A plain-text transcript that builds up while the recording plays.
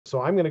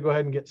So I'm going to go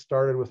ahead and get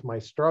started with my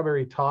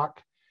strawberry talk.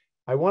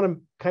 I want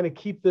to kind of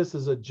keep this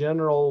as a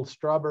general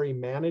strawberry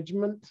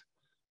management.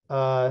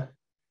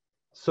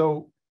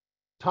 So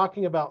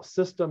talking about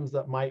systems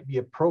that might be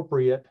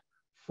appropriate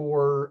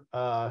for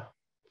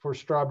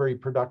strawberry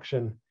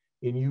production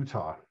in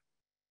Utah.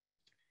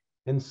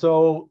 And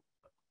so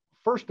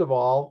first of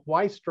all,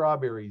 why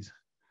strawberries?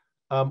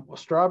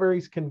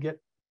 Strawberries can get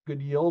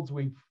good yields.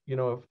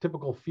 A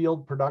typical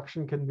field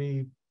production can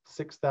be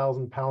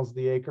 6,000 pounds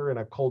the acre in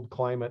a cold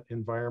climate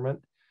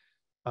environment.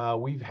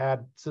 We've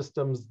had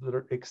systems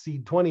that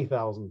exceed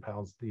 20,000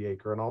 pounds the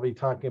acre, and I'll be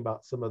talking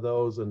about some of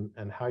those and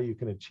how you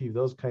can achieve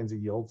those kinds of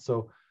yields.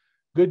 So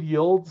good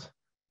yields,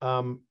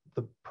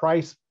 the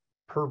price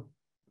per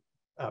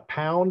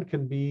pound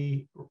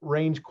can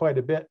range quite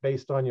a bit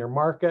based on your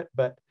market,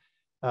 but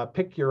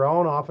pick your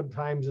own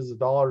oftentimes is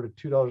 $1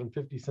 to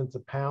 $2.50 a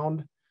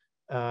pound.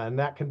 And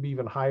that can be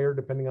even higher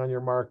depending on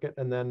your market.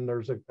 And then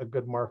there's a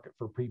good market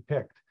for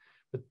pre-picked.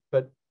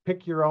 But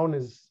pick your own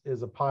is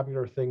a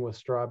popular thing with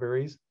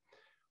strawberries.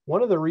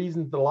 One of the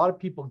reasons that a lot of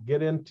people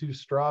get into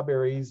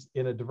strawberries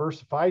in a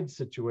diversified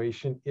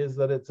situation is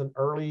that it's an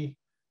early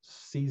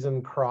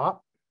season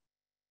crop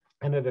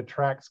and it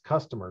attracts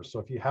customers. So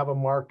if you have a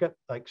market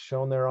like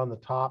shown there on the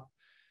top,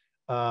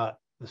 the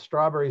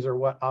strawberries are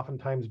what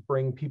oftentimes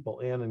bring people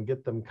in and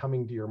get them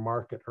coming to your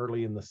market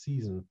early in the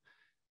season.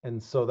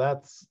 And so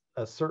that's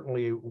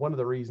certainly one of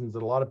the reasons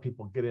that a lot of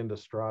people get into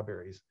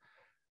strawberries.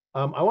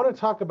 I want to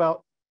talk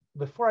about,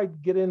 before I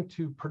get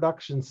into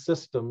production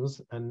systems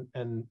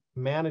and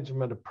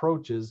management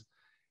approaches,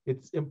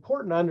 it's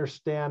important to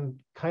understand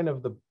kind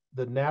of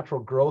the natural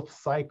growth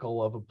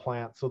cycle of a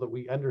plant so that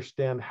we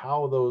understand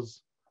how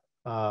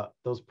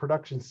those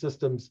production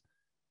systems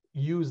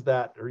use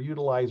that or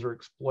utilize or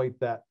exploit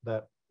that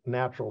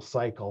natural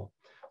cycle.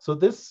 So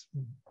this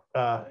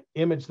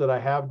image that I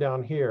have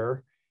down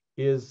here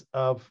is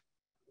of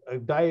a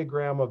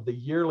diagram of the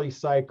yearly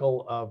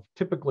cycle of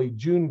typically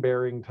June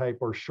bearing type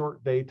or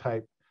short day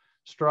type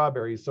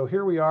strawberries. So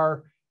here we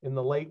are in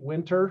the late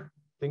winter,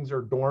 things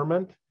are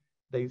dormant.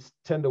 They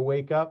tend to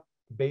wake up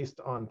based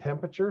on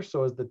temperature.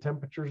 So as the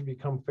temperatures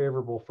become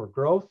favorable for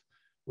growth,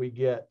 we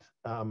get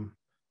the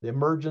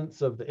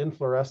emergence of the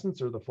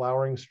inflorescence or the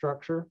flowering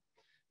structure.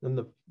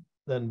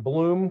 Then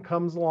bloom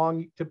comes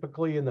along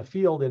typically in the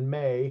field in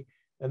May,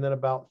 and then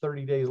about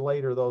 30 days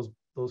later, those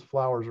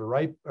flowers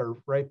are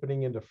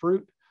ripening into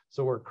fruit.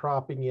 So we're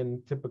cropping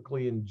in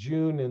typically in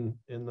June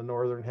in the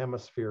Northern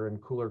Hemisphere in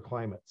cooler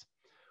climates.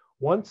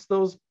 Once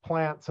those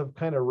plants have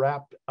kind of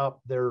wrapped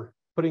up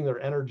putting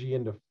their energy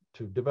into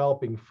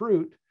developing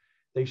fruit,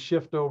 they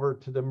shift over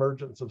to the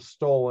emergence of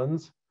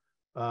stolons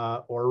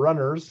or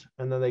runners,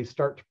 and then they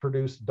start to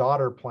produce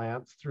daughter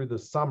plants through the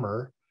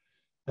summer.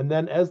 And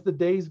then as the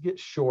days get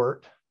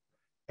short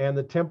and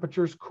the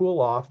temperatures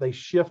cool off, they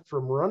shift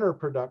from runner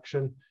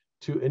production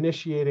to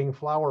initiating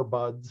flower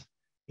buds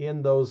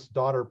in those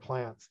daughter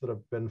plants that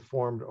have been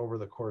formed over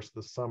the course of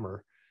the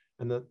summer.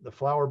 And the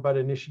flower bud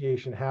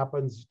initiation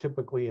happens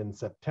typically in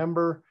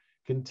September,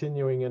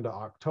 continuing into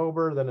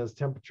October. Then as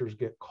temperatures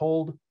get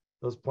cold,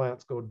 those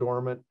plants go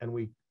dormant and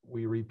we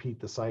repeat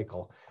the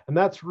cycle. And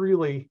that's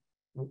really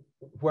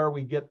where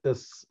we get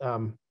this,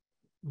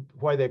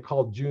 why they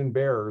call June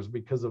bearers,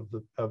 because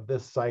of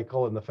this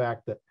cycle and the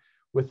fact that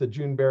with the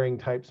June bearing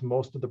types,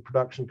 most of the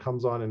production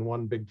comes on in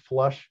one big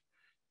flush.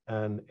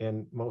 And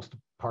in most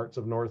parts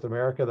of North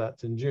America,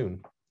 that's in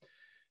June.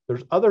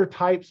 There's other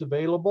types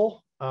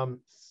available,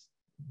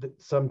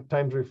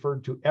 sometimes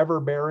referred to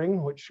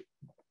ever-bearing, which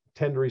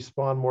tend to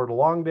respond more to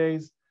long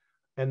days,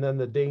 and then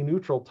the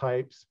day-neutral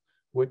types,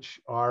 which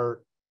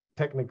are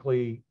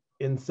technically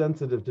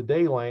insensitive to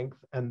day length,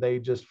 and they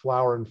just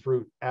flower and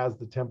fruit as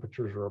the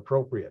temperatures are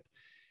appropriate.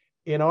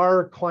 In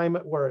our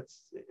climate, where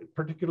it's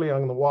particularly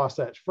on the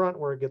Wasatch Front,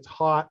 where it gets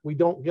hot, we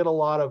don't get a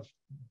lot of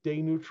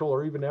day neutral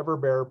or even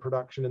ever-bearer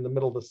production in the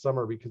middle of the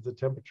summer because the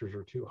temperatures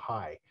are too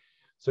high.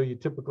 So you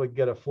typically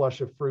get a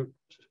flush of fruit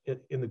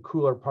in the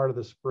cooler part of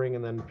the spring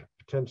and then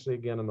potentially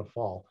again in the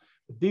fall.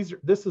 But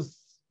this is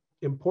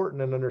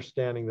important in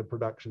understanding the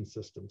production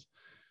systems.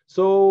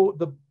 So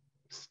the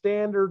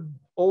standard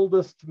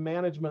oldest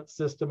management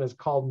system is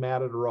called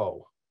matted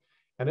row.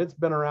 And it's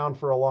been around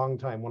for a long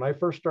time. When I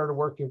first started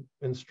working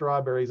in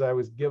strawberries, I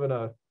was given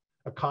a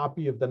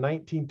copy of the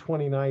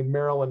 1929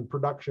 Maryland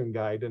Production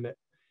Guide, and it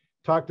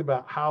talked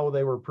about how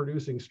they were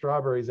producing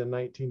strawberries in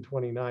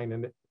 1929.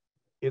 And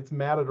it's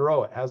matted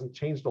row. It hasn't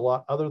changed a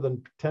lot other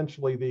than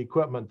potentially the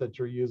equipment that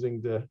you're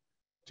using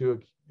to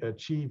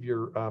achieve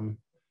your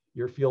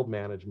field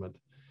management.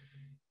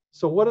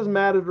 So what does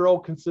matted row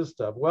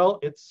consist of? Well,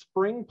 it's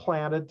spring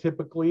planted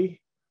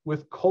typically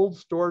with cold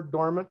stored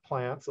dormant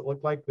plants that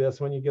look like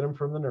this when you get them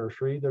from the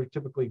nursery. They're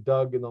typically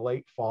dug in the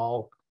late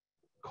fall,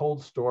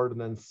 cold stored,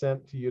 and then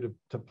sent to you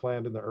to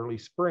plant in the early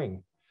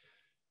spring.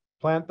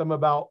 Plant them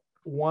about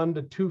 1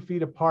 to 2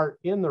 feet apart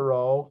in the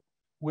row,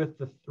 with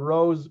the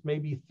rows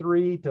maybe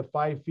 3 to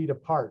 5 feet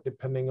apart,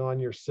 depending on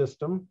your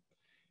system.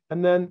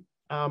 And then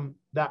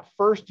that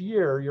first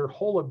year, your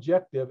whole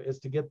objective is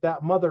to get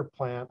that mother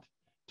plant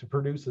to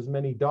produce as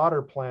many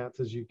daughter plants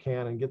as you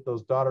can and get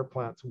those daughter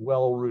plants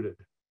well rooted.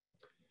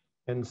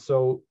 And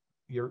so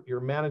your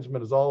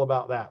management is all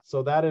about that.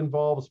 So that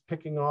involves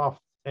picking off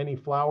any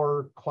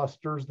flower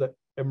clusters that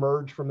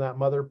emerge from that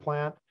mother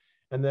plant,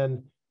 and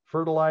then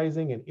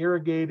fertilizing and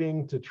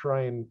irrigating to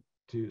try and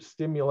to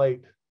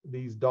stimulate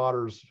these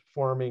daughters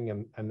forming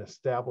and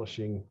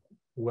establishing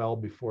well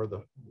before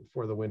the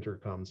winter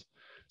comes.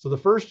 So the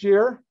first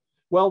year,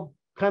 well,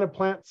 kind of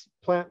plant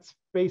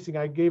spacing,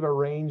 I gave a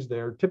range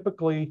there.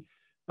 Typically,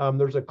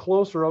 there's a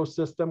close row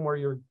system where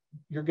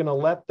you're going to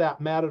let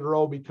that matted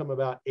row become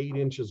about 8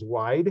 inches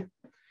wide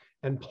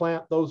and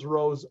plant those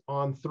rows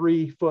on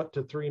 3 foot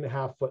to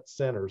 3.5 foot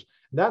centers.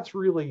 That's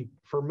really,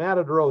 for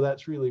matted row,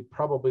 that's really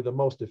probably the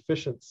most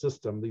efficient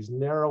system. These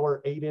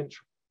narrower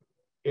 8-inch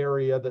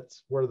area,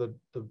 that's where the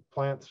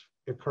plants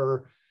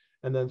occur,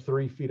 and then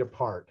 3 feet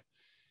apart.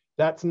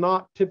 That's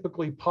not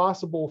typically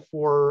possible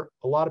for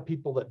a lot of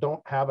people that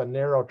don't have a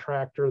narrow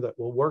tractor that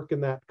will work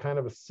in that kind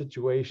of a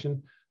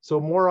situation. So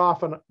more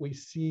often we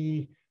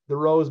see the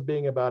rows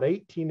being about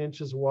 18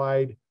 inches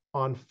wide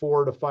on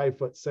 4 to 5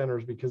 foot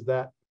centers, because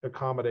that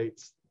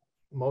accommodates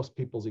most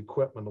people's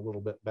equipment a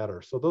little bit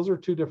better. So those are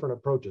 2 different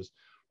approaches.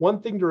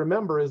 One thing to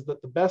remember is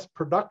that the best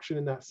production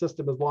in that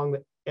system is along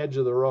the edge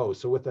of the row.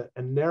 So with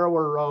a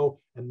narrower row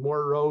and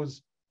more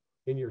rows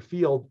in your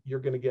field, you're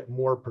going to get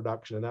more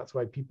production. And that's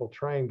why people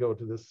try and go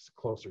to this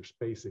closer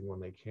spacing when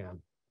they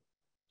can.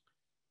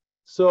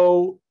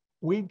 So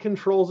weed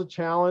control is a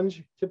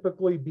challenge.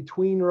 Typically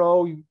between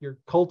row, you're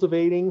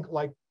cultivating,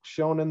 like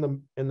shown in the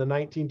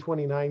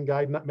 1929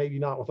 guide, maybe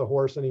not with a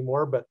horse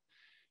anymore, but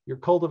you're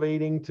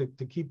cultivating to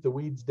keep the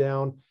weeds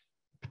down,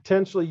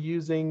 potentially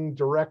using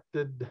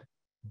directed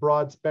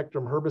broad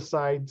spectrum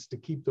herbicides to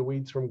keep the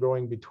weeds from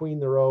growing between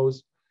the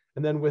rows.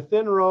 And then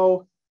within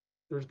row,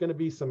 there's going to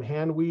be some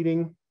hand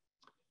weeding,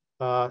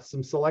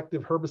 some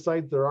selective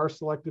herbicides. There are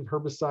selective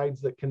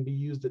herbicides that can be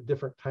used at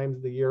different times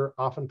of the year.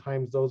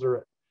 Oftentimes those are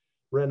at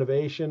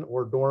renovation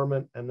or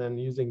dormant, and then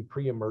using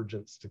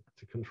pre-emergence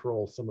to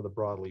control some of the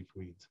broadleaf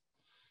weeds.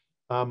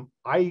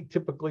 I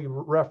typically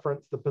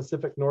reference the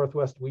Pacific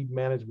Northwest Weed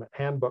Management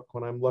Handbook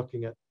when I'm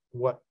looking at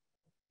what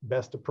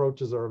best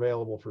approaches are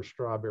available for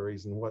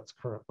strawberries and what's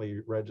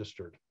currently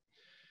registered.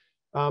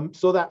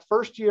 So that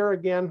first year,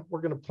 again, we're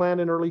going to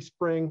plant in early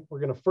spring. We're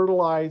going to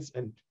fertilize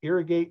and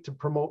irrigate to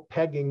promote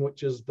pegging,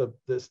 which is the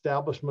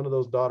establishment of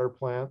those daughter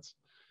plants,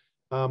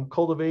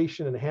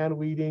 cultivation and hand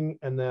weeding,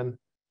 and then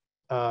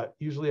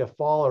usually a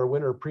fall or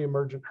winter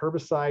pre-emergent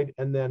herbicide,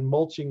 and then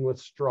mulching with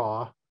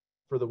straw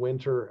for the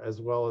winter as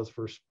well as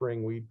for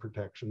spring weed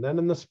protection. Then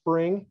in the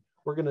spring,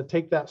 we're going to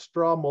take that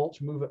straw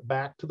mulch, move it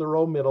back to the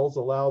row middles,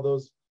 allow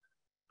those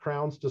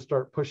crowns to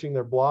start pushing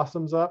their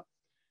blossoms up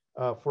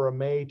for a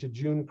May to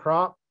June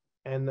crop.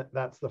 And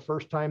that's the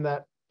first time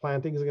that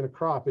planting is going to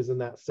crop, is in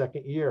that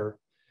second year.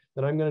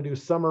 Then I'm going to do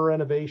summer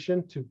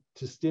renovation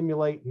to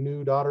stimulate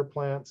new daughter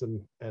plants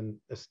and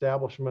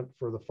establishment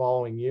for the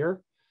following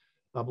year.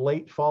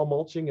 Late fall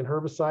mulching and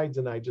herbicides,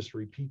 and I just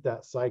repeat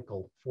that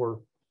cycle for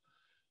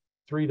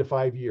 3 to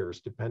 5 years,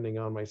 depending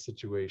on my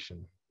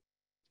situation.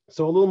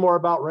 So a little more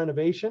about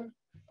renovation.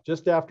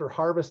 Just after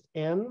harvest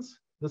ends,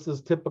 this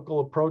is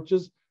typical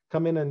approaches.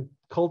 Come in and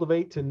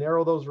cultivate to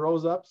narrow those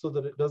rows up so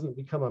that it doesn't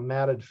become a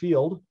matted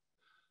field.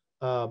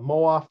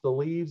 Mow off the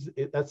leaves.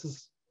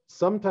 That's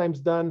sometimes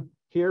done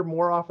here,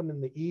 more often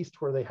in the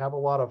east, where they have a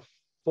lot of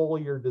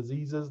foliar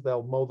diseases.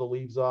 They'll mow the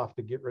leaves off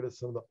to get rid of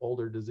some of the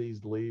older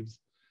diseased leaves.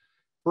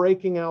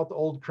 Breaking out the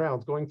old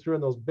crowns, going through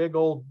in those big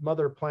old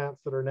mother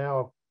plants that are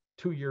now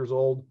 2 years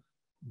old,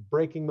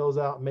 breaking those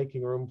out and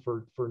making room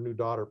for new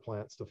daughter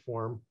plants to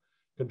form.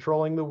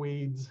 Controlling the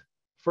weeds,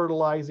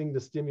 fertilizing to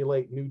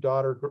stimulate new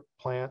daughter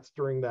plants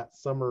during that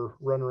summer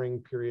running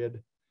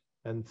period.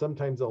 And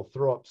sometimes they'll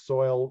throw up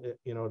soil,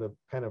 to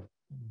kind of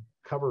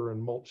cover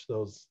and mulch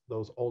those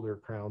older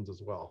crowns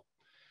as well.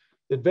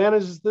 The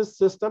advantage is this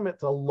system,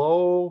 it's a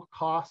low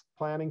cost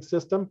planting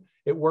system.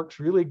 It works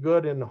really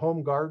good in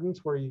home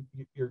gardens where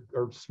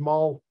or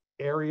small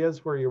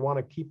areas where you want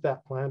to keep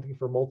that planting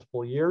for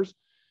multiple years.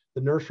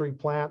 The nursery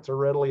plants are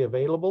readily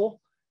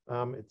available.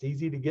 It's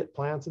easy to get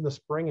plants in the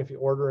spring if you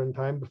order in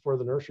time before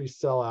the nurseries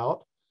sell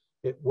out.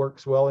 It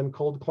works well in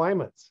cold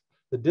climates.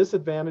 The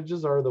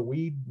disadvantages are the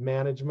weed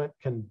management.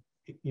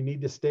 You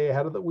need to stay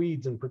ahead of the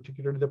weeds, in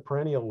particular the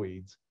perennial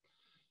weeds.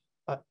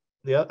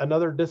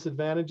 Another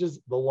disadvantage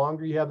is the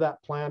longer you have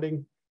that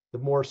planting,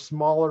 the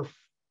smaller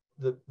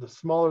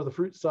the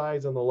fruit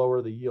size and the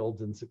lower the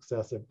yields in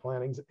successive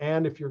plantings.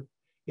 And if you're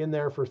in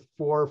there for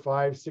 4,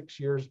 5, 6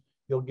 years,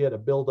 you'll get a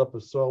buildup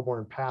of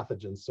soil-borne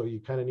pathogens. So you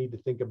kind of need to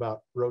think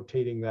about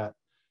rotating that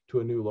to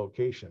a new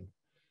location.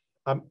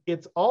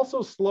 It's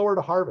also slower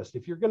to harvest.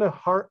 If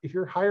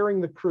you're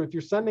hiring the crew, if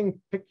you're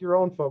pick your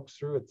own folks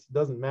through, it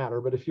doesn't matter.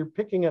 But if you're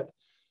picking it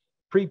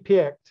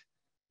pre-picked,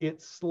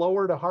 it's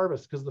slower to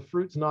harvest because the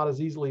fruit's not as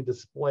easily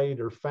displayed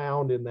or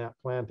found in that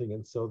planting.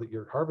 And so that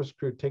your harvest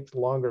crew takes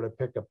longer to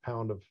pick a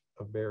pound of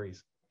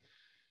berries.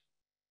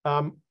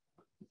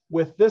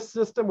 With this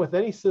system, with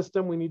any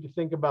system, we need to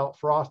think about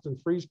frost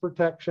and freeze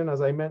protection.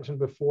 As I mentioned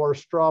before,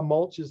 straw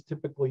mulch is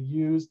typically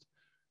used,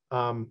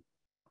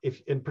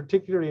 if in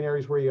particularly in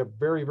areas where you have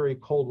very, very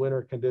cold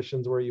winter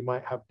conditions where you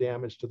might have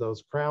damage to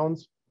those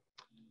crowns.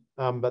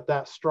 But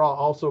that straw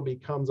also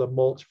becomes a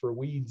mulch for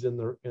weeds in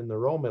the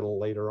row middle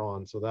later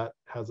on. So that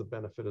has a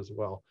benefit as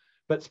well.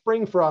 But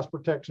spring frost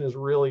protection is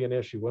really an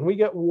issue. When we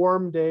get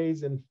warm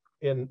days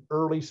in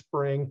early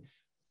spring,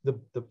 the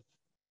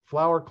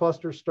flower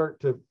clusters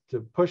start to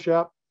push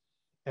up,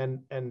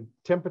 and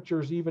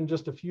temperatures even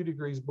just a few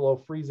degrees below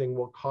freezing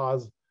will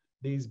cause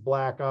these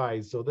black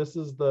eyes. So this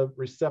is the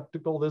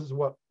receptacle. This is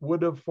what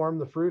would have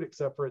formed the fruit,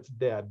 except for it's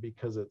dead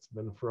because it's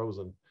been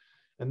frozen.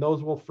 And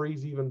those will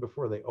freeze even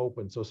before they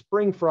open. So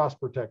spring frost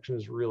protection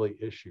is really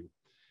an issue.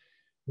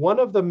 One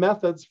of the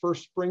methods for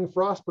spring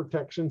frost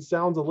protection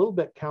sounds a little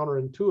bit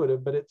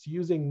counterintuitive, but it's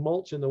using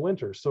mulch in the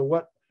winter. So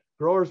what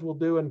growers will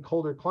do in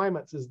colder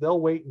climates is they'll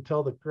wait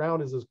until the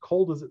ground is as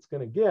cold as it's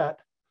going to get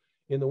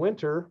in the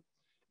winter,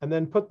 and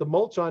then put the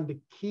mulch on to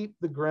keep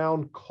the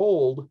ground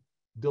cold,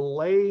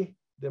 delay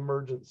the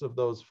emergence of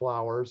those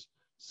flowers,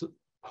 so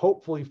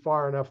hopefully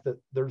far enough that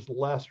there's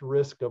less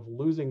risk of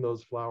losing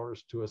those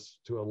flowers to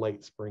a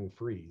late spring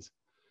freeze.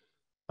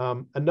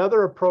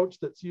 Another approach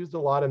that's used a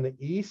lot in the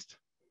East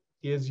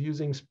is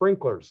using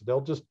sprinklers. They'll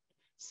just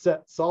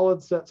set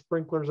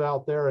sprinklers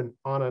out there, and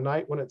on a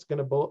night when it's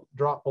going to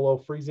drop below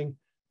freezing,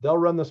 they'll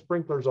run the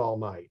sprinklers all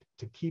night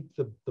to keep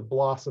the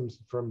blossoms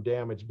from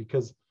damage,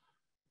 because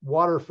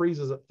water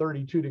freezes at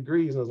 32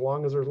 degrees, and as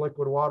long as there's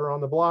liquid water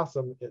on the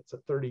blossom, it's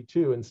at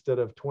 32 instead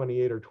of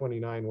 28 or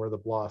 29 where the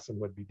blossom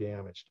would be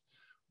damaged.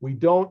 We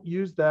don't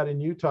use that in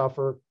Utah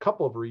for a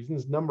couple of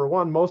reasons. Number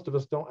one, most of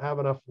us don't have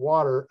enough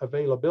water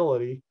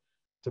availability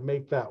to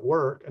make that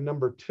work. And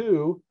number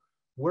two,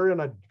 we're in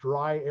a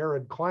dry,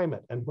 arid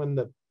climate. And when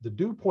the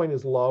dew point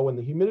is low and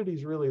the humidity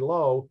is really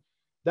low,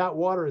 that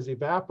water is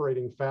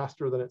evaporating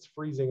faster than it's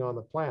freezing on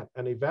the plant.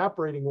 And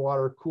evaporating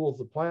water cools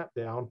the plant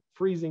down.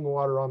 Freezing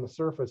water on the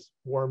surface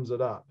warms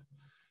it up.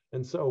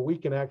 And so we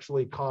can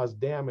actually cause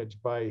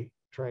damage by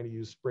trying to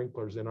use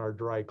sprinklers in our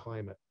dry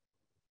climate.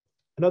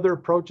 Another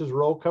approach is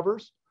row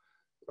covers,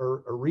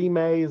 or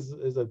remay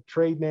is a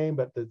trade name,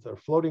 but it's a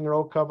floating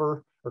row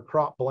cover or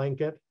crop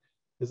blanket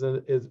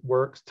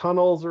works.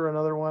 Tunnels are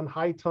another one.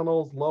 High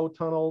tunnels, low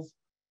tunnels.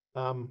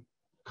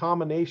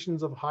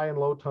 Combinations of high and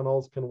low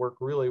tunnels can work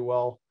really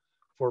well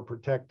for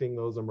protecting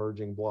those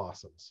emerging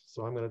blossoms.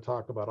 So I'm going to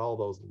talk about all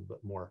those a little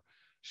bit more.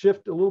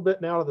 Shift a little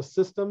bit now to the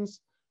systems.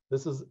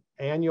 This is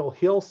annual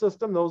hill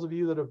system. Those of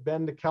you that have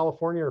been to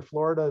California or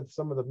Florida,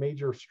 some of the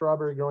major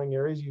strawberry growing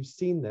areas, you've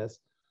seen this.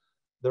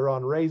 They're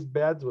on raised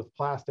beds with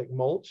plastic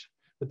mulch.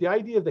 But the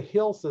idea of the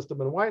hill system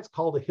and why it's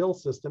called a hill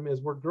system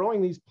is we're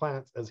growing these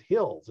plants as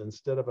hills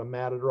instead of a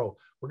matted row.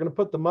 We're going to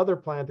put the mother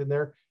plant in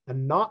there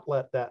and not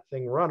let that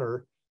thing run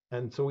her.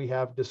 And so we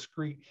have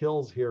discrete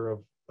hills here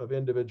of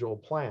individual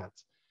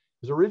plants.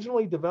 It was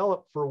originally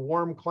developed for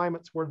warm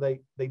climates where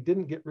they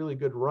didn't get really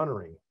good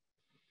runnering.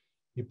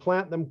 You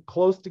plant them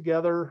close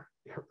together.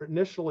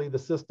 Initially, the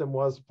system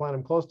was to plant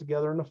them close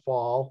together in the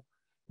fall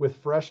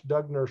with fresh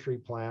dug nursery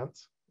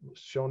plants,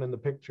 shown in the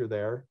picture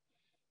there.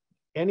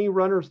 Any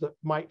runners that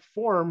might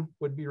form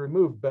would be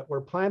removed, but we're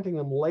planting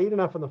them late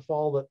enough in the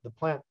fall that the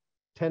plant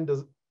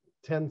tends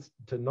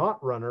to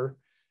not runner,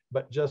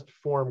 but just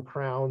form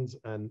crowns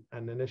and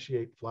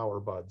initiate flower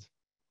buds.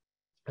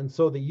 And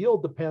so the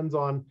yield depends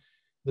on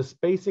the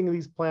spacing of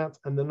these plants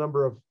and the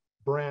number of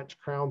branch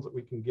crowns that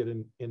we can get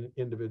in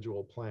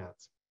individual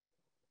plants.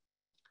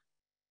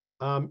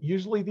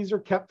 Usually these are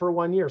kept for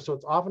 1 year, so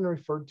it's often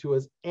referred to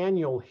as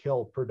annual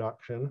hill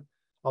production,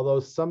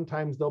 although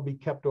sometimes they'll be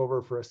kept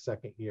over for a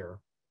second year.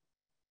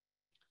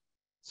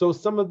 So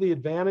some of the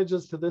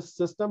advantages to this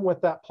system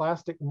with that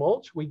plastic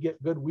mulch, we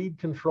get good weed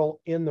control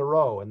in the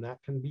row, and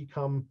that can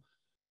become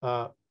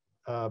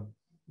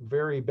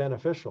very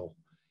beneficial.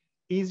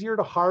 Easier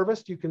to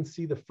harvest. You can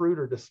see the fruit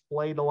are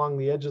displayed along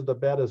the edge of the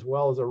bed as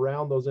well as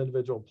around those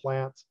individual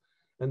plants.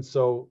 And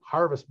so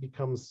harvest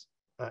becomes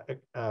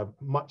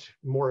much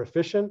more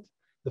efficient.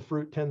 The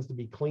fruit tends to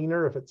be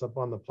cleaner if it's up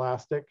on the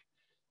plastic.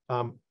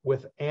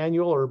 With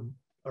annual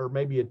or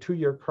maybe a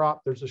 2-year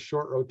crop, there's a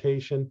short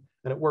rotation,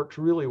 and it works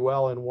really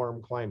well in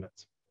warm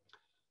climates.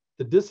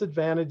 The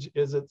disadvantage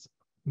is it's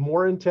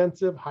more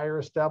intensive, higher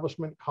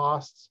establishment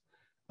costs.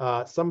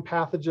 Some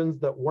pathogens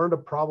that weren't a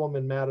problem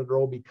in matted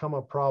row become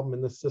a problem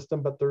in this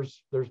system, but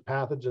there's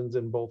pathogens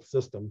in both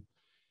systems.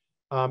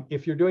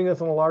 If you're doing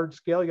this on a large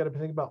scale, you got to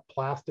think about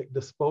plastic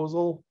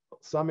disposal.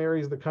 Some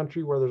areas of the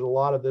country where there's a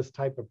lot of this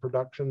type of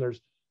production,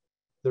 there's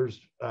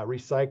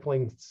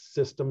recycling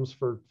systems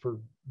for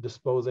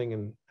disposing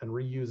and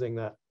reusing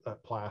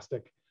that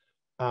plastic.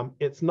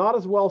 It's not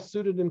as well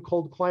suited in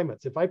cold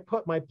climates. If I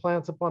put my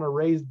plants up on a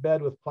raised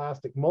bed with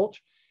plastic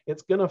mulch,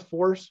 it's going to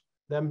force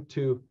them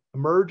to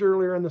emerge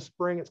earlier in the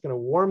spring. It's going to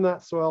warm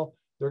that soil.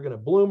 They're going to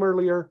bloom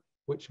earlier,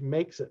 which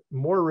makes it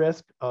more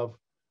risk of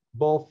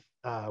both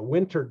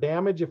winter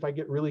damage. If I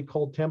get really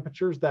cold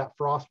temperatures, that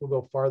frost will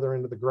go farther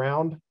into the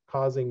ground,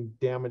 causing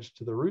damage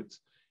to the roots.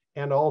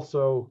 and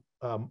also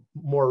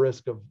more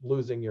risk of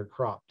losing your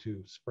crop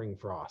to spring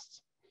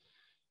frosts.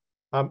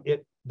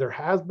 There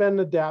has been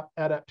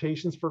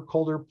adaptations for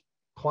colder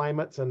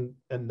climates, and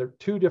there are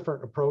two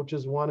different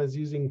approaches. One is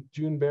using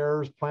June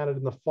bearers planted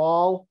in the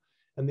fall,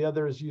 and the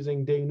other is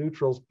using day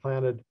neutrals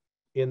planted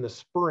in the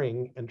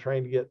spring and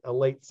trying to get a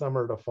late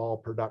summer to fall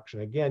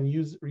production. Again,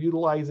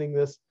 utilizing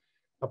this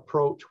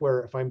approach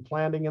where if I'm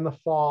planting in the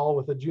fall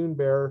with a June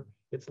bearer,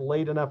 it's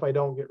late enough I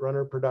don't get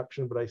runner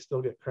production, but I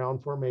still get crown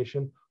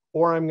formation,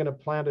 or I'm going to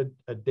plant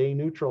a day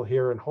neutral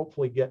here and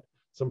hopefully get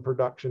some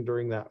production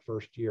during that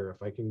first year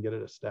if I can get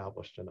it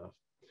established enough.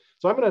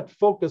 So I'm going to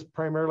focus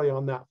primarily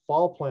on that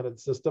fall planted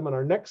system, and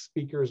our next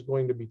speaker is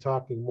going to be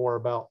talking more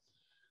about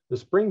the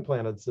spring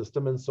planted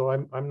system, and so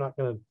I'm not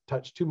going to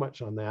touch too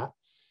much on that.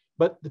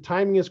 But the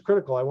timing is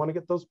critical. I want to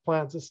get those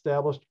plants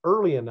established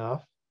early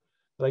enough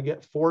that I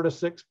get 4 to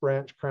 6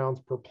 branch crowns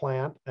per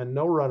plant and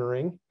no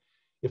runnering.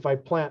 If I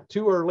plant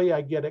too early,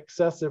 I get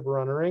excessive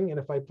runnering, and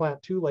if I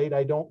plant too late,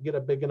 I don't get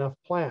a big enough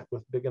plant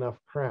with big enough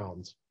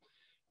crowns.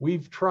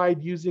 We've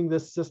tried using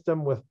this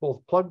system with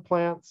both plug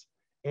plants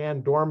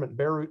and dormant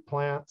bare root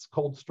plants,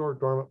 cold stored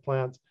dormant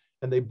plants,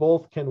 and they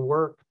both can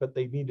work, but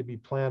they need to be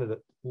planted at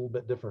a little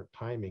bit different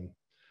timing.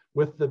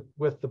 With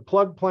the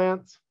plug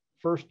plants,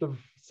 1st of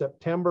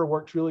September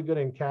works really good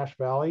in Cache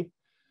Valley,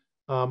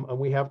 and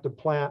we have to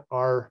plant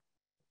our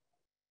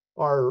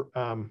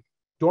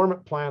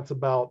dormant plants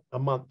about a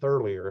month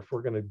earlier if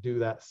we're going to do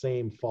that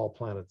same fall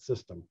planted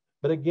system.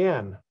 But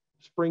again,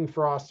 spring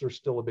frosts are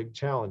still a big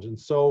challenge, and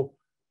so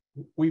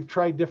we've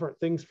tried different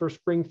things for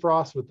spring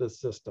frost with this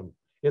system.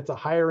 It's a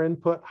higher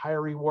input,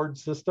 higher reward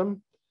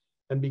system.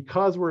 And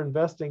because we're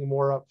investing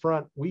more up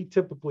front, we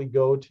typically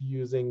go to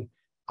using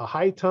a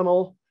high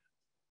tunnel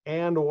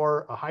and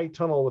or a high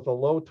tunnel with a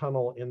low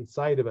tunnel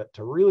inside of it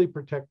to really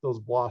protect those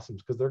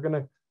blossoms, because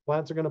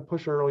plants are going to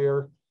push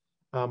earlier,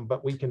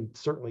 but we can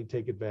certainly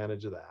take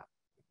advantage of that.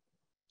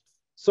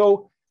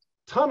 So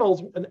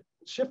tunnels, and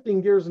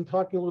shifting gears and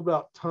talking a little bit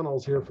about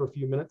tunnels here for a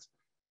few minutes.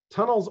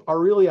 Tunnels are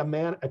really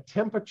a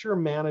temperature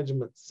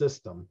management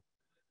system,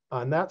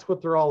 and that's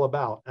what they're all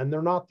about. And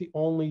they're not the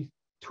only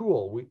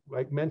tool.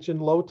 I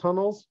mentioned low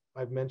tunnels.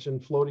 I've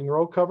mentioned floating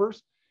row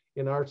covers.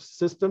 In our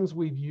systems,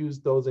 we've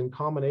used those in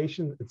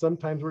combination, and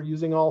sometimes we're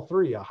using all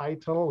three, a high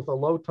tunnel with a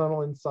low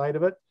tunnel inside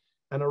of it,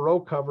 and a row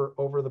cover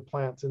over the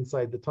plants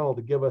inside the tunnel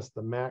to give us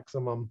the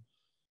maximum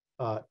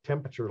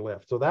temperature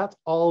lift. So that's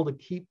all to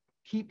keep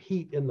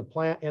heat in the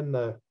plant, in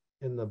the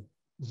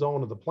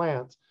zone of the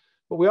plants.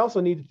 But we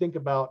also need to think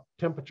about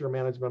temperature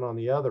management on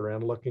the other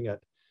end, looking at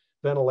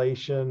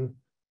ventilation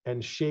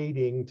and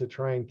shading to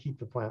try and keep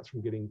the plants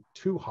from getting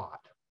too hot.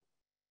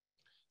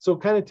 So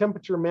kind of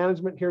temperature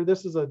management here.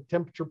 This is a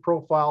temperature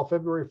profile,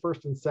 February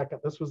 1st and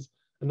 2nd. This was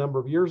a number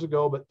of years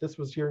ago, but this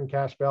was here in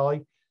Cache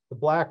Valley. The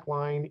black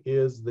line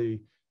is the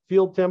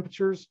field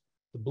temperatures.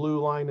 The blue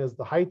line is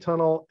the high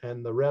tunnel,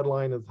 and the red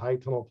line is high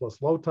tunnel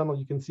plus low tunnel.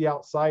 You can see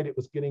outside it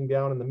was getting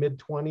down in the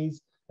mid-20s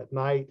at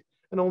night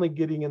and only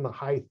getting in the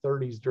high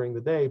 30s during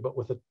the day. But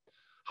with a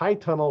high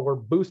tunnel, we're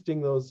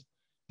boosting those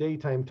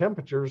daytime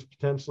temperatures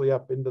potentially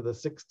up into the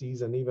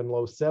 60s and even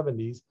low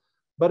 70s.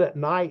 But at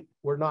night,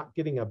 we're not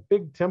getting a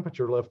big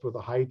temperature lift with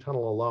a high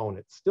tunnel alone.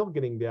 It's still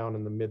getting down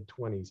in the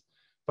mid-20s.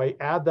 If I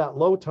add that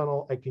low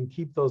tunnel, I can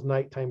keep those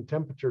nighttime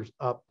temperatures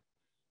up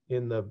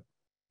in the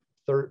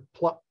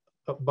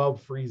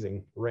above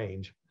freezing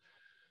range.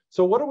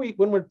 So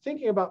when we're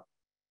thinking about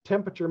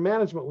temperature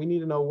management, we need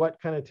to know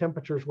what kind of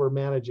temperatures we're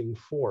managing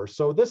for.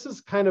 So this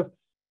is kind of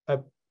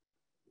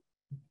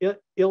an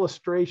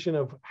illustration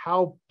of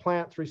how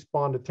plants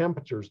respond to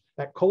temperatures.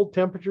 At cold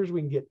temperatures,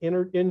 we can get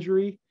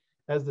injury.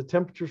 As the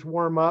temperatures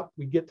warm up,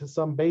 we get to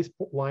some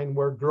baseline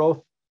where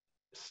growth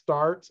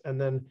starts. And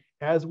then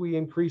as we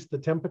increase the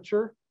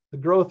temperature, the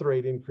growth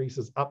rate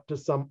increases up to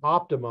some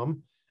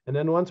optimum. And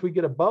then once we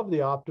get above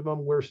the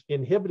optimum, we're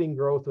inhibiting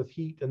growth with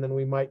heat. And then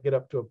we might get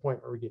up to a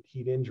point where we get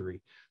heat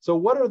injury. So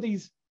what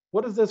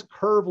does this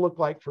curve look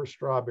like for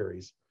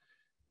strawberries?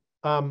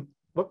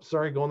 Whoops,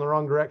 sorry, going the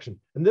wrong direction.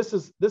 And this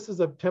is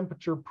a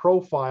temperature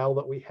profile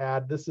that we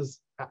had. This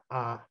is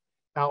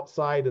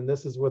outside, and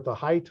this is with a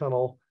high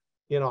tunnel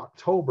in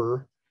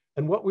October.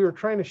 And what we were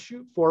trying to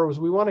shoot for was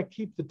we want to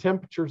keep the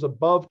temperatures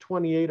above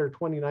 28 or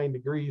 29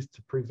 degrees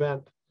to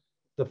prevent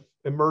the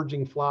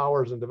emerging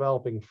flowers and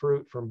developing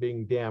fruit from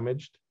being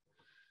damaged.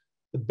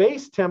 The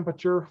base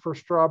temperature for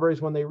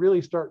strawberries when they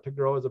really start to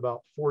grow is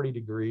about 40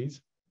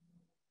 degrees.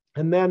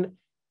 And then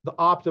the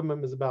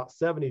optimum is about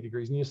 70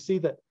 degrees. And you see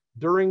that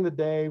during the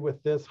day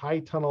with this high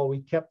tunnel, we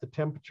kept the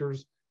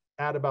temperatures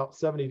at about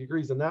 70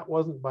 degrees. And that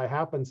wasn't by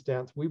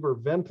happenstance. We were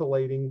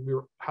ventilating,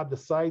 had the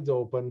sides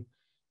open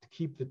to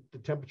keep the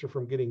temperature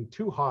from getting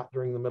too hot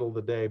during the middle of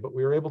the day, but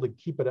we were able to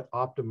keep it at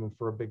optimum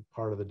for a big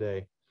part of the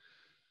day.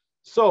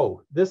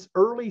 So this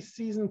early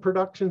season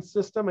production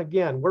system,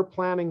 again, we're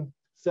planning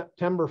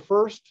September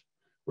 1st.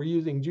 We're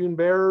using June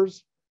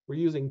bearers. We're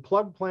using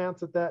plug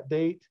plants at that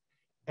date.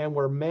 And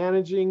we're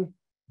managing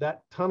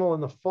that tunnel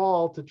in the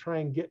fall to try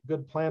and get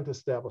good plant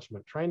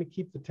establishment, trying to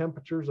keep the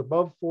temperatures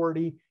above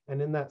 40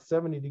 and in that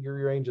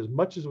 70-degree range as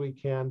much as we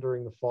can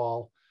during the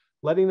fall,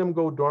 letting them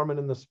go dormant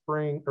in the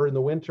spring or in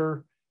the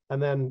winter,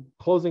 and then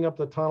closing up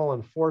the tunnel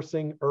and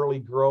forcing early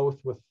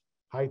growth with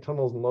high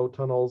tunnels and low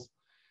tunnels.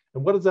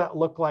 And what does that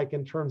look like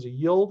in terms of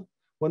yield?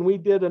 When we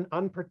did an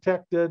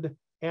unprotected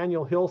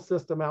annual hill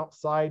system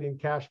outside in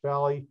Cache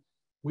Valley,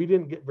 we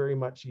didn't get very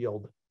much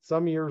yield.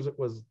 Some years it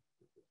was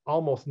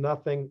almost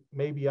nothing,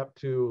 maybe up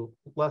to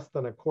less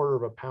than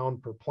 1/4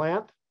 pound per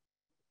plant.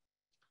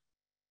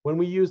 When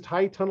we used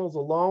high tunnels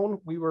alone,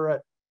 we were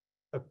at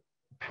 1.25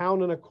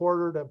 pounds to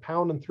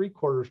 1.75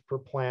 pounds per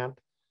plant.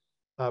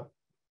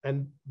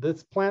 And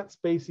this plant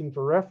spacing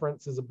for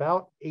reference is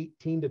about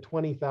 18,000 to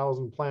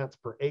 20,000 plants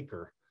per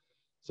acre.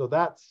 So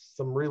that's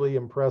some really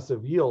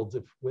impressive yields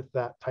with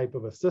that type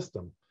of a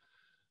system.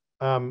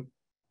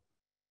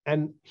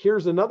 And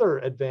here's another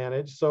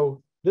advantage.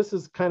 So this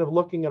is kind of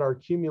looking at our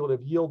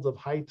cumulative yields of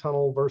high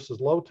tunnel versus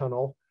low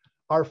tunnel.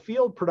 Our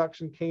field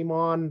production came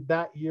on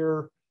that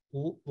year,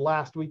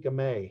 last week of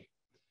May.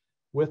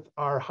 With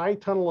our high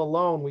tunnel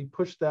alone, we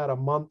pushed that a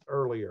month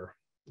earlier,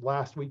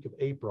 last week of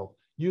April.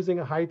 Using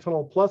a high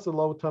tunnel plus a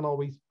low tunnel,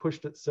 we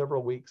pushed it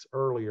several weeks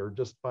earlier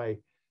just by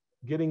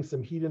getting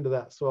some heat into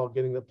that soil,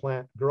 getting the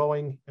plant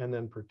growing, and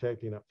then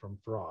protecting it from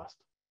frost.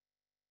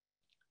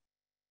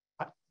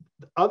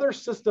 The other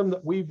system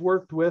that we've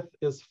worked with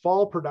is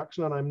fall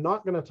production, and I'm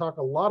not going to talk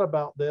a lot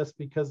about this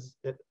because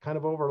it kind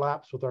of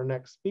overlaps with our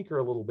next speaker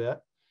a little bit.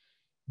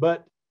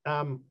 But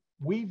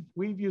we've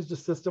used a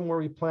system where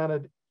we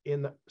planted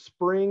in the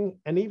spring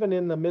and even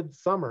in the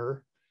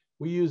midsummer.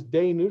 We used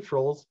day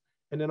neutrals,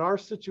 and in our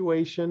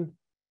situation,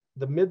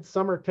 the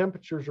midsummer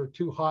temperatures are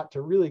too hot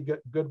to really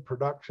get good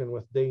production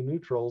with day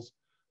neutrals.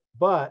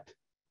 But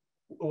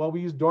well,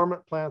 we use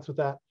dormant plants with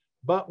that,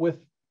 but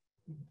with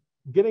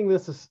getting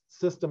this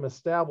system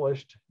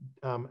established,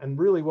 and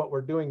really what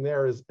we're doing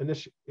there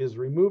is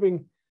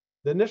removing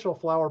the initial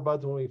flower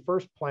buds when we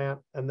first plant,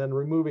 and then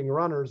removing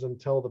runners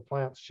until the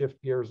plants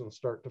shift gears and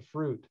start to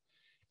fruit.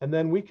 And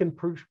then we can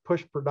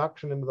push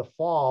production into the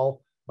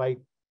fall by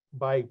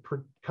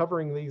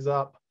covering these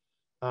up.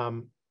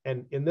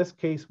 And in this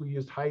case, we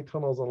used high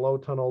tunnels and low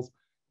tunnels,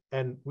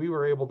 and we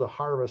were able to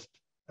harvest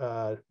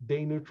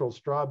day neutral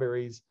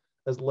strawberries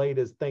as late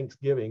as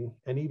Thanksgiving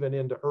and even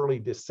into early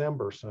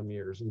December some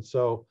years. And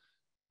so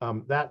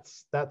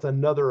that's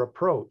another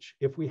approach.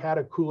 If we had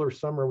a cooler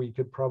summer, we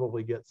could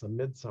probably get some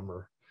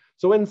midsummer.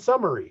 So in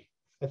summary,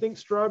 I think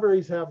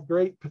strawberries have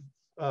great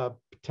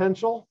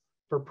potential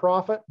for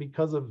profit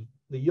because of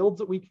the yields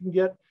that we can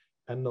get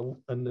and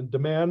the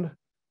demand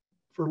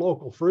for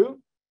local fruit.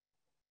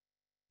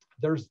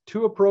 There's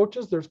two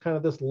approaches. There's kind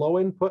of this low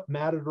input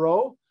matted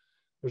row.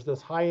 There's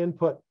this high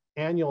input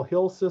annual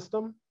hill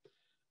system.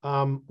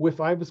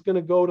 If I was going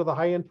to go to the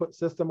high input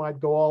system,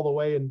 I'd go all the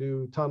way and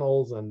do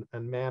tunnels and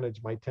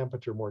manage my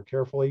temperature more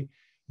carefully.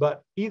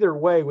 But either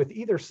way, with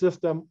either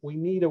system, we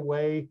need a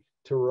way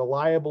to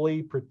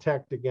reliably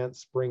protect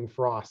against spring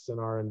frosts in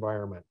our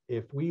environment.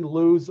 If we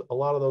lose a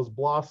lot of those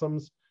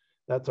blossoms,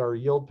 that's our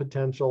yield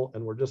potential.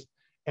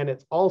 And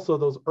it's also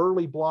those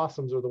early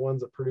blossoms are the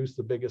ones that produce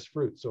the biggest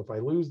fruit. So if I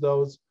lose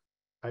those,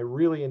 I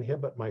really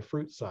inhibit my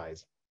fruit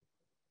size.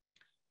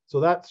 So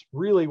that's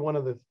really one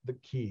of the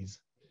keys.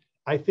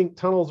 I think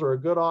tunnels are a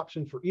good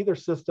option for either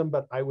system,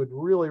 but I would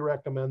really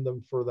recommend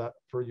them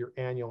for your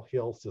annual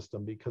hill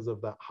system because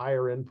of that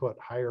higher input,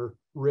 higher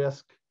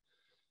risk.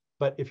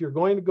 But if you're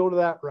going to go to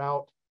that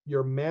route,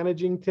 you're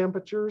managing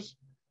temperatures.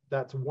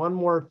 That's one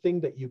more thing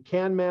that you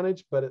can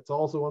manage, but it's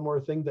also one more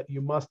thing that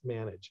you must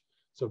manage.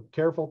 So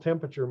careful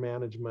temperature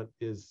management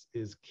is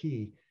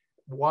key.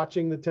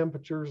 Watching the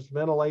temperatures,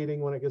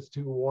 ventilating when it gets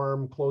too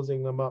warm,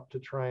 closing them up to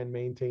try and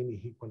maintain the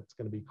heat when it's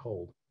going to be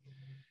cold.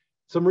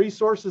 Some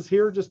resources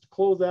here just to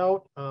close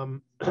out.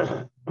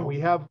 We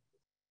have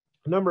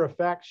a number of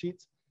fact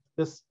sheets.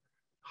 This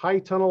high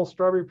tunnel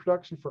strawberry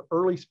production for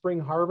early spring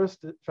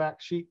harvest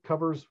fact sheet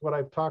covers what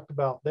I've talked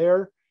about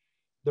there.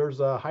 There's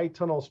a high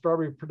tunnel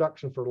strawberry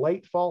production for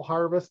late fall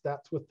harvest.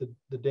 That's with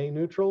the day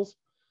neutrals.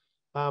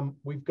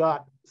 We've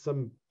got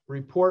some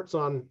reports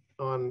on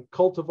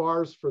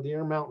cultivars for the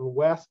Intermountain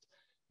West.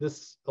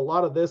 A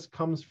lot of this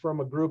comes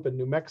from a group in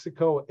New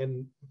Mexico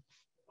in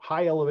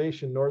high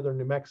elevation northern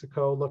New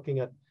Mexico, looking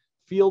at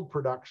field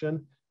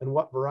production and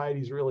what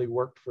varieties really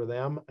worked for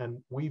them.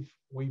 And we've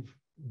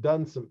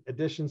done some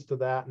additions to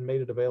that and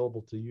made it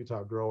available to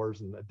Utah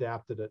growers and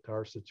adapted it to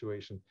our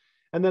situation.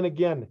 And then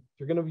again, if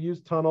you're going to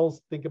use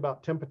tunnels, think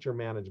about temperature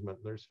management.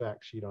 There's a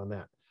fact sheet on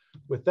that.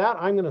 With that,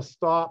 I'm going to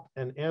stop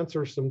and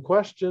answer some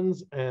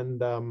questions.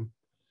 And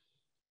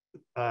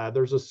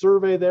there's a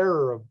survey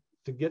there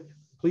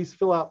please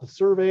fill out the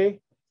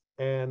survey,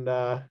 and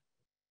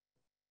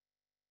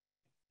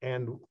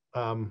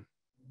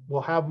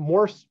we'll have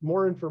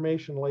more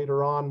information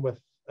later on with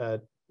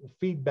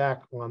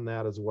feedback on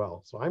that as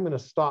well. So I'm going to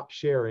stop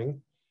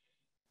sharing,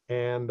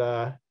 and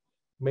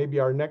maybe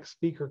our next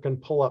speaker can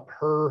pull up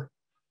her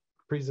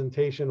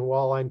presentation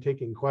while I'm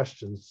taking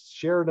questions.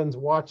 Sheridan's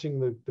watching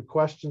the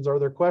questions. Are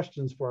there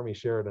questions for me,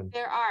 Sheridan?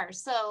 There are.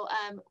 So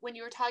when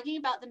you were talking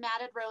about the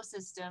matted row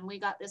system, we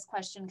got this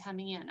question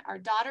coming in. Are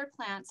daughter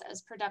plants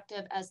as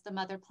productive as the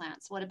mother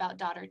plants? What about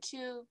daughter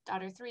 2,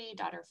 daughter 3,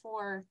 daughter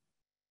 4?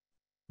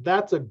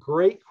 That's a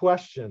great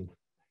question.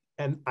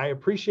 And I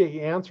appreciate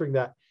you answering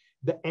that.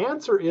 The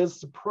answer is,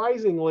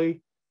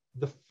 surprisingly,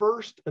 the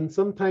first and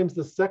sometimes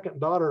the second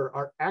daughter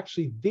are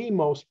actually the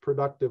most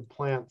productive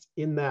plants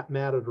in that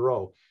matted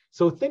row.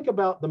 So think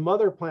about the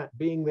mother plant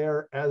being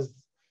there as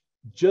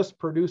just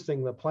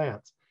producing the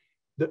plants.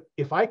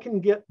 If I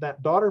can get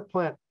that daughter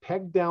plant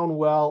pegged down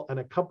well and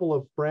a couple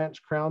of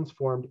branch crowns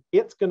formed,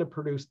 it's going to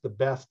produce the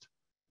best,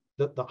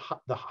 the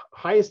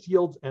highest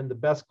yields and the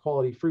best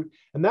quality fruit.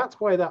 And that's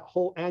why that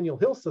whole annual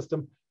hill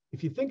system,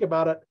 if you think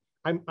about it,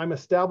 I'm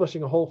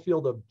establishing a whole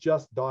field of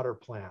just daughter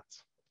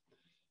plants.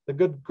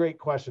 Great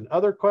question.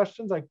 Other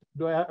questions? I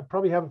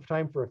probably have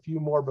time for a few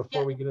more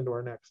before we get into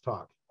our next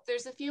talk.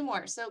 There's a few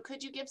more. So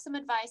could you give some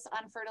advice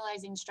on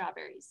fertilizing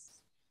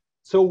strawberries?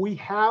 So we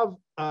have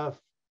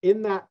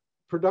in that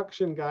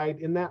production guide,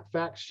 in that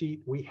fact sheet,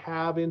 we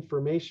have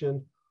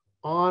information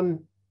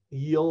on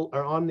yield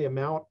or on the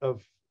amount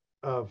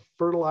of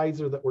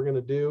fertilizer that we're going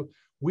to do.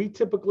 We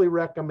typically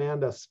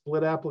recommend a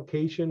split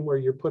application where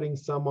you're putting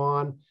some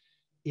on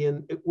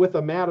with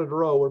a matted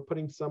row. We're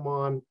putting some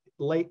on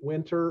late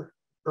winter,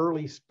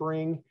 early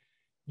spring,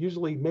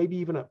 usually maybe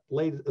even as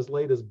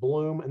late as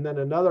bloom, and then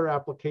another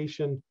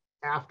application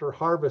after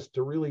harvest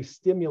to really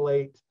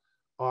stimulate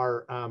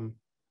our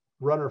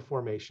runner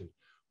formation.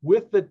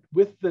 With the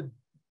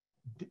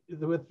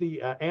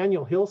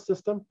annual hill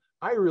system,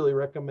 I really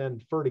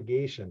recommend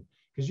fertigation,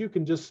 because you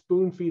can just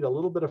spoon feed a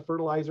little bit of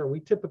fertilizer. And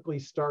we typically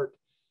start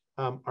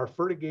our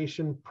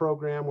fertigation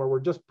program where we're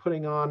just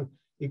putting on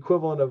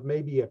equivalent of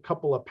maybe a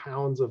couple of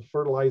pounds of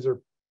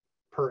fertilizer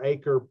per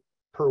acre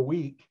per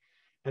week,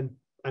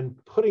 and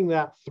putting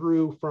that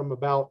through from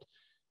about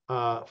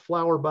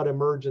flower bud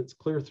emergence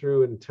clear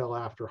through until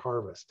after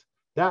harvest.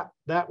 That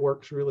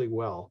works really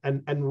well.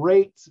 And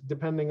rates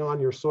depending on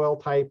your soil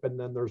type, and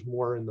then there's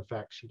more in the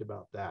fact sheet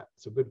about that.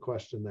 So good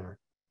question there.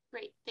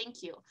 Great,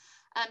 thank you.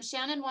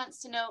 Shannon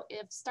wants to know,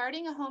 if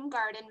starting a home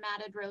garden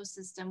matted row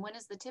system, when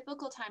is the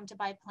typical time to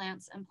buy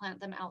plants and plant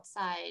them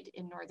outside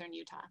in northern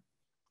Utah?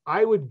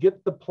 I would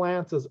get the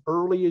plants as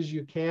early as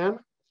you can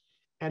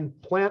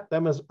and plant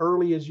them as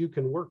early as you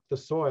can work the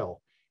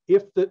soil.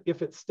 If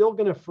it's still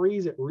going to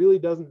freeze, it really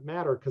doesn't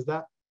matter, because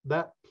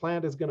that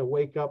plant is going to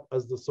wake up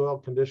as the soil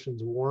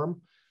conditions warm.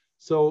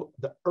 So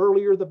the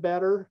earlier the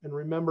better. And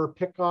remember,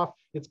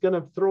 it's going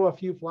to throw a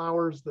few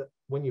flowers that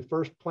when you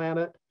first plant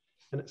it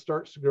and it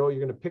starts to grow, you're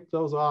going to pick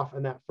those off.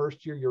 And that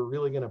first year, you're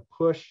really going to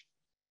push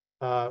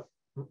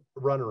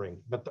runnering.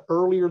 But the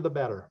earlier the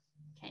better.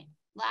 Okay,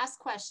 last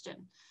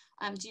question.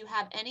 Do you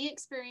have any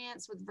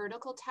experience with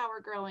vertical tower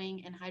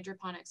growing in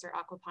hydroponics or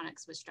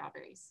aquaponics with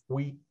strawberries?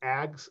 We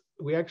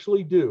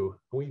actually do.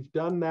 We've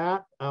done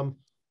that.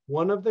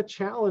 One of the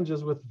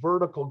challenges with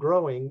vertical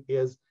growing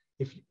is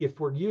if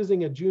we're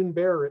using a June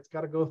bearer, it's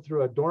got to go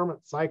through a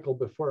dormant cycle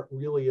before it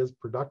really is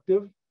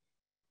productive.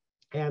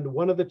 And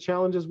one of the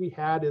challenges we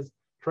had is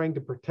trying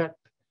to protect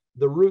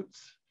the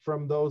roots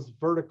from those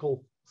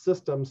vertical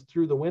systems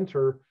through the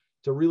winter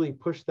to really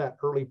push that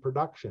early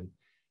production.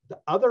 The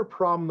other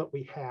problem that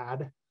we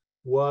had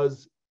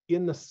was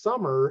in the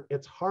summer,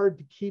 it's hard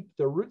to keep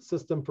the root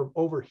system from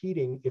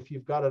overheating if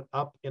you've got it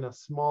up in a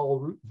small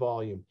root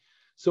volume.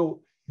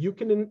 So you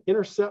can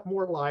intercept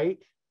more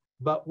light,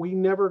 but we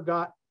never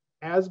got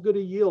as good a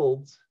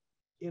yields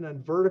in a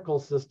vertical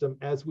system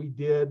as we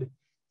did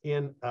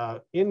in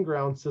an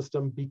in-ground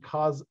system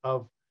because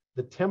of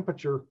the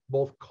temperature,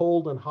 both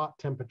cold and hot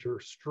temperature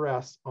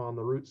stress on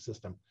the root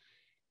system.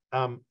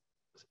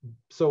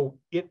 So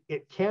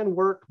it can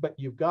work, but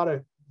you've got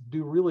to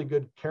do really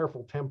good,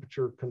 careful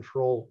temperature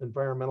control,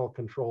 environmental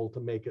control to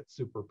make it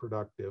super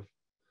productive.